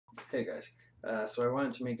Hey guys, so I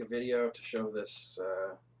wanted to make a video to show this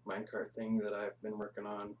minecart thing that I've been working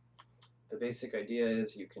on. The basic idea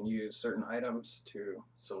is you can use certain items to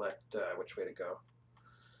select which way to go.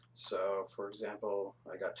 So for example,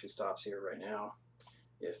 I got two stops here right now.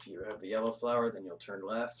 If you have the yellow flower, then you'll turn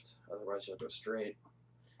left, otherwise you'll go straight.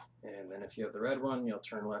 And then if you have the red one, you'll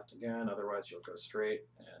turn left again, otherwise you'll go straight.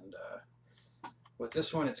 And with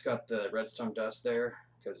this one, it's got the redstone dust there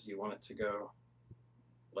because you want it to go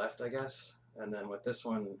left, I guess. And then with this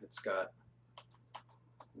one, it's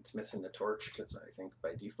missing the torch because I think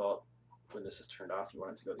by default, when this is turned off, you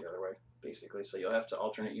want it to go the other way, basically. So you'll have to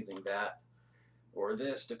alternate using that or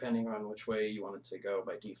this, depending on which way you want it to go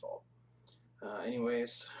by default.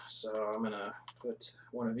 Anyways, so I'm gonna put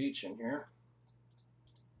one of each in here.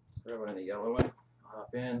 Grab one of the yellow one,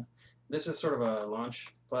 hop in. This is sort of a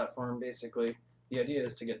launch platform, basically. The idea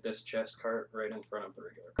is to get this chest cart right in front of the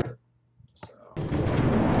regular cart. So.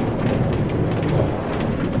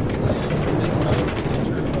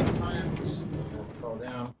 Fall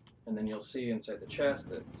down, and then you'll see inside the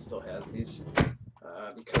chest it still has these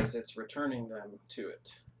because it's returning them to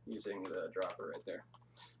it using the dropper right there.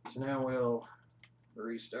 So now we'll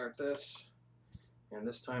restart this, and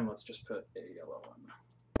this time let's just put a yellow one.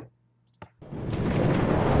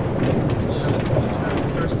 So now it's going to turn the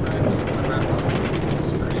first time the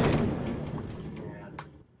screen, and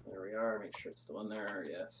there we are. Make sure it's still in there.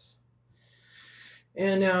 Yes.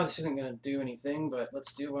 And now this isn't going to do anything, but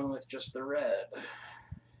let's do one with just the red.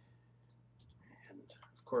 And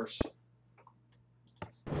of course,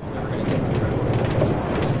 it's never going to get to the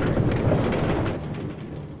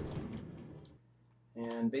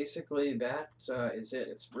red. And basically that is it.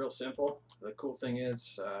 It's real simple. The cool thing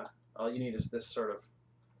is all you need is this sort of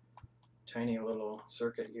tiny little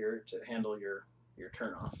circuit here to handle your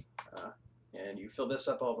turnoff. And you fill this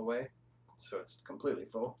up all the way, so it's completely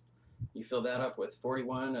full. You fill that up with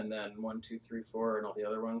 41 and then 1, 2, 3, 4 and all the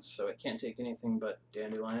other ones, so it can't take anything but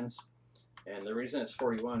dandelions. And the reason it's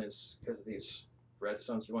 41 is because of these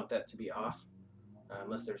redstones. You want that to be off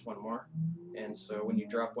unless there's one more. And so when you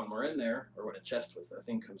drop one more in there, or when a chest with a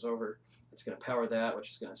thing comes over, it's going to power that, which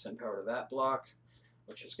is going to send power to that block,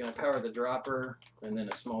 which is going to power the dropper, and then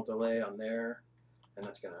a small delay on there, and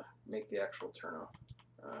that's going to make the actual turn off.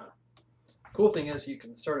 Cool thing is you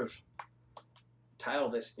can sort of tile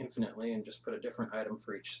this infinitely and just put a different item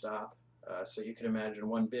for each stop. So you can imagine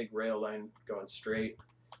one big rail line going straight,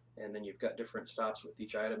 and then you've got different stops with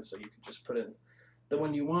each item, so you can just put in the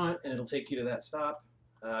one you want and it'll take you to that stop.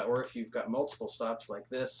 Or if you've got multiple stops like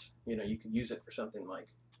this, you could use it for something like,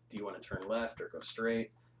 do you want to turn left or go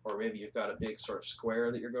straight? Or maybe you've got a big sort of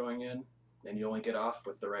square that you're going in and you only get off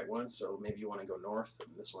with the right one, so maybe you want to go north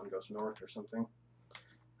and this one goes north or something.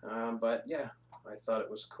 But yeah, I thought it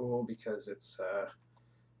was cool because it's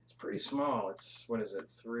pretty small. It's, what is it,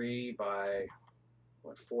 3 by,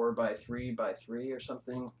 4 by 3 by 3 or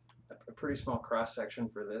something. A pretty small cross section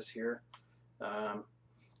for this here.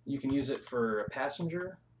 You can use it for a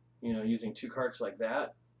passenger, using two carts like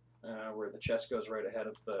that, where the chest goes right ahead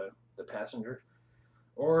of the passenger.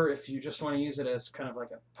 Or if you just want to use it as kind of like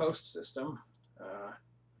a post system,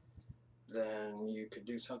 then you could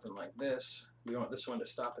do something like this. We want this one to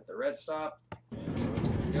stop at the red stop, and so it's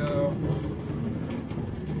going to go.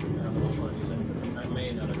 I don't know which one of these I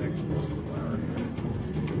may not have actually used a flower here.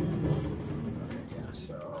 Okay, yeah,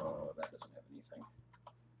 so that doesn't have anything.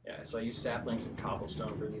 Yeah, so I use saplings and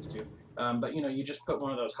cobblestone for these two. But you just put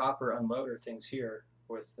one of those hopper unloader things here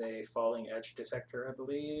with a falling edge detector, I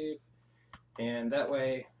believe. And that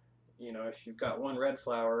way, if you've got one red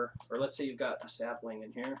flower, or let's say you've got a sapling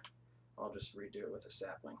in here, I'll just redo it with a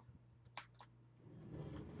sapling.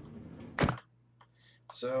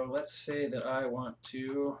 So let's say that I want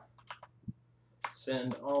to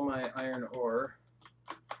send all my iron ore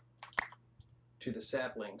to the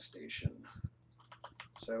sapling station.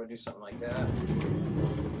 So I would do something like that.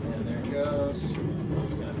 And there it goes.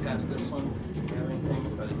 It's going to pass this one. It doesn't have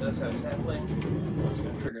anything, but it does have a sapling. So it's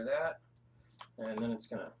going to trigger that. And then it's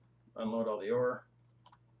going to unload all the ore.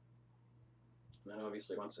 And then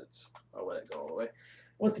obviously I'll let it go all the way.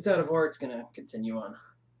 Once it's out of ore, it's going to continue on.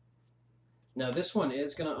 Now this one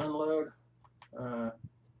is going to unload.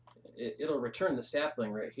 It'll return the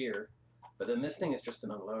sapling right here, but then this thing is just an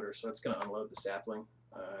unloader, so it's going to unload the sapling.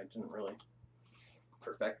 I didn't really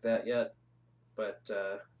perfect that yet, but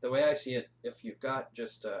the way I see it, if you've got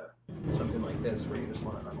just something like this where you just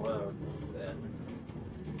want to unload, then,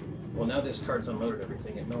 well, now this card's unloaded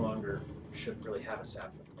everything, it no longer should really have a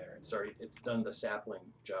sapling there. It's done the sapling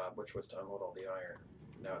job, which was to unload all the iron.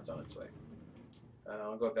 Now it's on its way.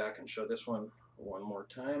 I'll go back and show this one more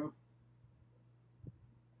time.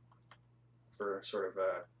 for sort of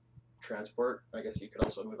transport. I guess you could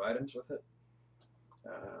also move items with it.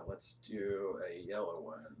 Let's do a yellow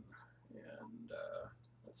one, and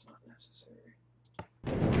that's not necessary.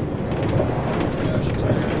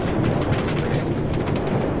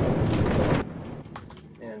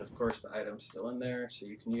 And of course the item's still in there, so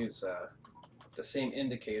you can use the same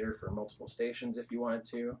indicator for multiple stations if you wanted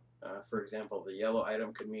to. For example, the yellow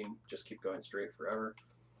item could mean just keep going straight forever.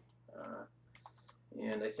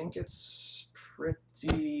 And I think it's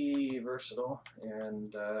pretty versatile,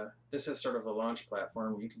 and this is sort of a launch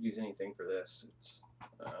platform. You could use anything for this.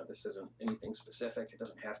 This isn't anything specific. It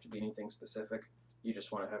doesn't have to be anything specific. You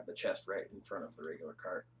just want to have the chest right in front of the regular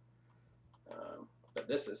cart. But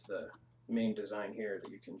this is the main design here that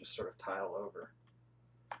you can just sort of tile over.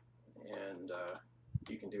 And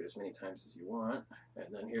you can do it as many times as you want. And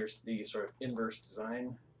then here's the sort of inverse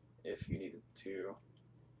design if you needed to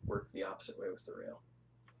work the opposite way with the rail.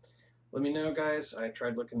 Let me know, guys. I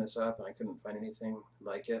tried looking this up and I couldn't find anything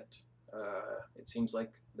like it. It seems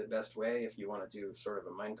like the best way if you want to do sort of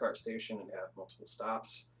a minecart station and have multiple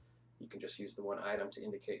stops. You can just use the one item to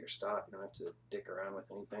indicate your stop. You don't have to dick around with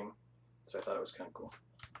anything. So I thought it was kind of cool.